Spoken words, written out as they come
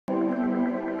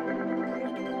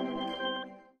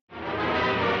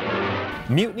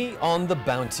Mutiny on the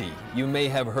Bounty. You may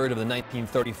have heard of the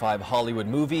 1935 Hollywood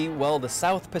movie. Well, the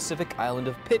South Pacific island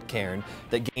of Pitcairn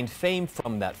that gained fame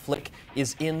from that flick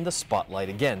is in the spotlight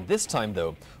again. This time,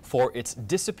 though, for its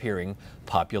disappearing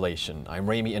population. I'm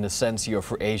Ramy Inocencio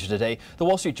for Asia Today. The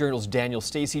Wall Street Journal's Daniel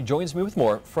Stacey joins me with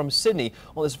more from Sydney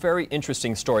on this very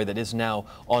interesting story that is now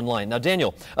online. Now,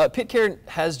 Daniel, Pitcairn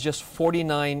has just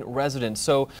 49 residents,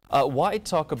 so why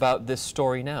talk about this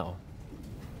story now?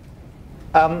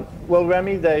 Well,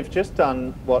 Ramy, they've just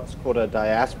done what's called a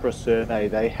diaspora survey.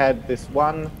 They had this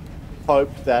one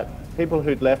hope that people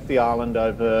who'd left the island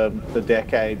over the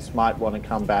decades might want to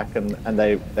come back, and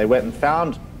they went and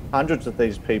found hundreds of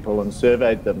these people and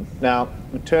surveyed them. Now,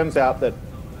 it turns out that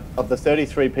of the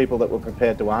 33 people that were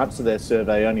prepared to answer their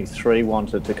survey, only 3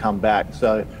 wanted to come back.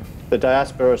 So the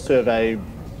diaspora survey,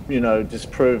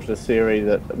 disproved a theory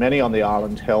that many on the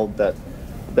island held, that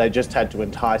they just had to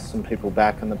entice some people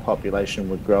back and the population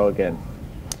would grow again.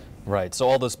 Right, so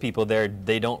all those people there,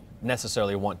 they don't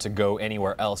necessarily want to go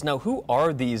anywhere else. Now, who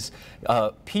are these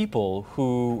people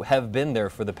who have been there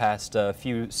for the past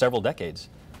several decades?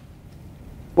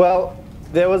 Well,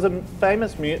 there was a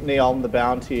famous mutiny on the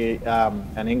Bounty,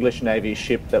 an English Navy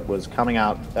ship that was coming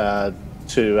out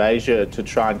to Asia to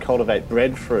try and cultivate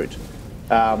breadfruit,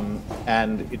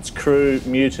 and its crew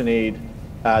mutinied.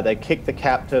 They kicked the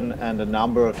captain and a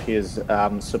number of his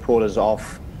supporters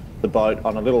off the boat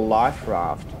on a little life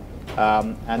raft,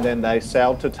 and then they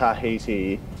sailed to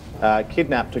Tahiti,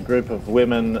 kidnapped a group of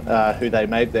women who they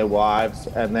made their wives,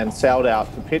 and then sailed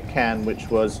out to Pitcairn, which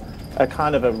was a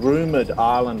kind of a rumoured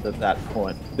island at that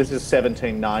point. This is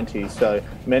 1790, so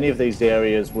many of these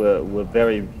areas were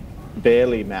very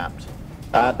barely mapped.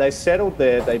 They settled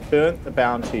there, they burnt the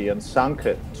Bounty and sunk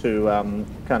it to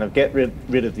kind of get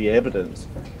rid of the evidence,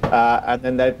 and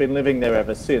then they've been living there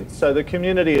ever since. So the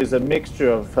community is a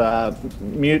mixture of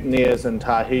mutineers and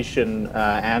Tahitian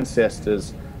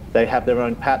ancestors. They have their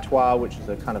own patois, which is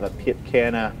a kind of a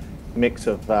Pitcairner mix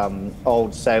of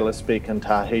old sailor-speak and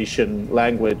Tahitian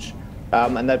language,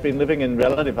 and they've been living in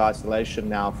relative isolation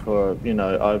now for,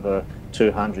 over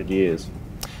 200 years.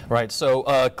 Right,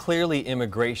 so clearly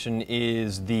immigration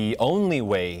is the only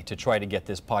way to try to get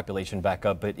this population back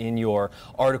up, but in your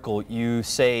article you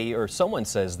say, or someone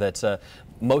says, that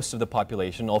most of the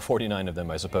population, all 49 of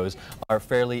them I suppose, are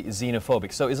fairly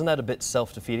xenophobic. So isn't that a bit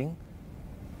self-defeating?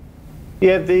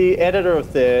 Yeah, the editor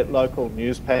of their local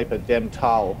newspaper, Dem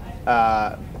Tull,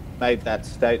 made that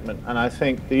statement, and I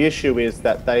think the issue is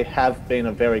that they have been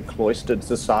a very cloistered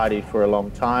society for a long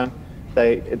time.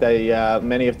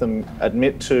 Many of them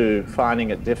admit to finding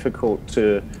it difficult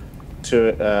to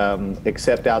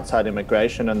accept outside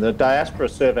immigration, and the diaspora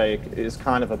survey is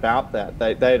kind of about that.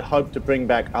 They had hoped to bring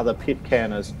back other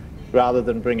Pitcairners rather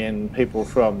than bring in people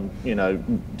from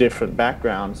different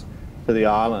backgrounds to the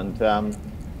island.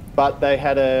 But they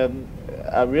had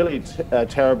a really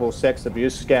terrible sex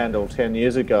abuse scandal 10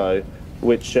 years ago,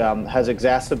 which has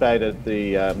exacerbated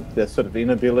the sort of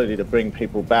inability to bring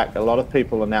people back. A lot of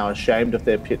people are now ashamed of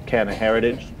their Pitcairner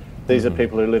heritage. These are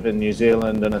people who live in New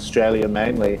Zealand and Australia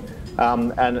mainly,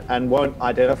 and won't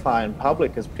identify in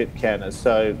public as Pitcairners.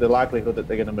 So the likelihood that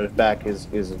they're going to move back is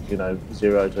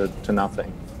 0 to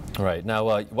nothing. Right.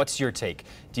 Now, what's your take?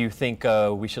 Do you think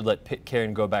we should let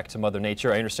Pitcairn go back to Mother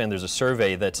Nature? I understand there's a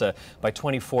survey that by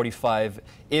 2045,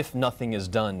 if nothing is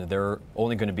done, there are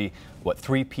only going to be,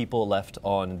 3 people left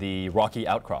on the rocky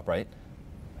outcrop, right?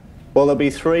 Well, there'll be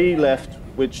 3 left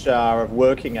which are of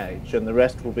working age, and the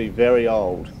rest will be very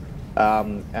old.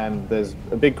 And there's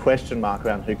a big question mark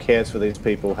around who cares for these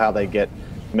people, how they get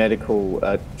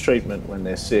medical treatment when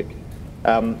they're sick.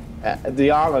 The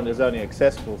island is only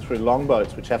accessible through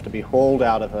longboats, which have to be hauled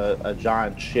out of a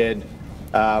giant shed,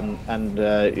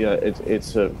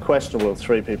 it's questionable if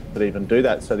 3 people could even do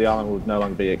that, so the island would no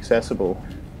longer be accessible.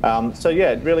 So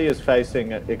yeah, it really is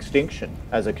facing extinction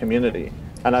as a community,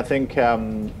 and I think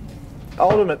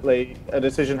ultimately a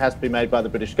decision has to be made by the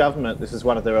British government. This is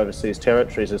one of their overseas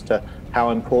territories, as to how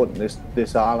important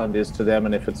this island is to them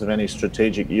and if it's of any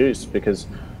strategic use, because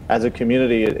as a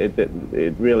community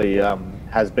it really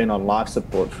has been on life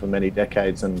support for many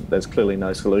decades, and there's clearly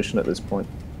no solution at this point.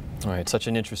 All right, such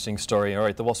an interesting story. All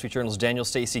right, the Wall Street Journal's Daniel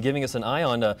Stacey giving us an eye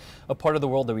on a part of the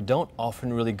world that we don't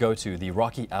often really go to, the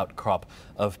rocky outcrop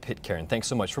of Pitcairn. Thanks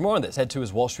so much. For more on this, head to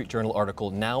his Wall Street Journal article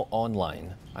now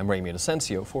online. I'm Ramy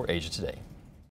Inocencio for Asia Today.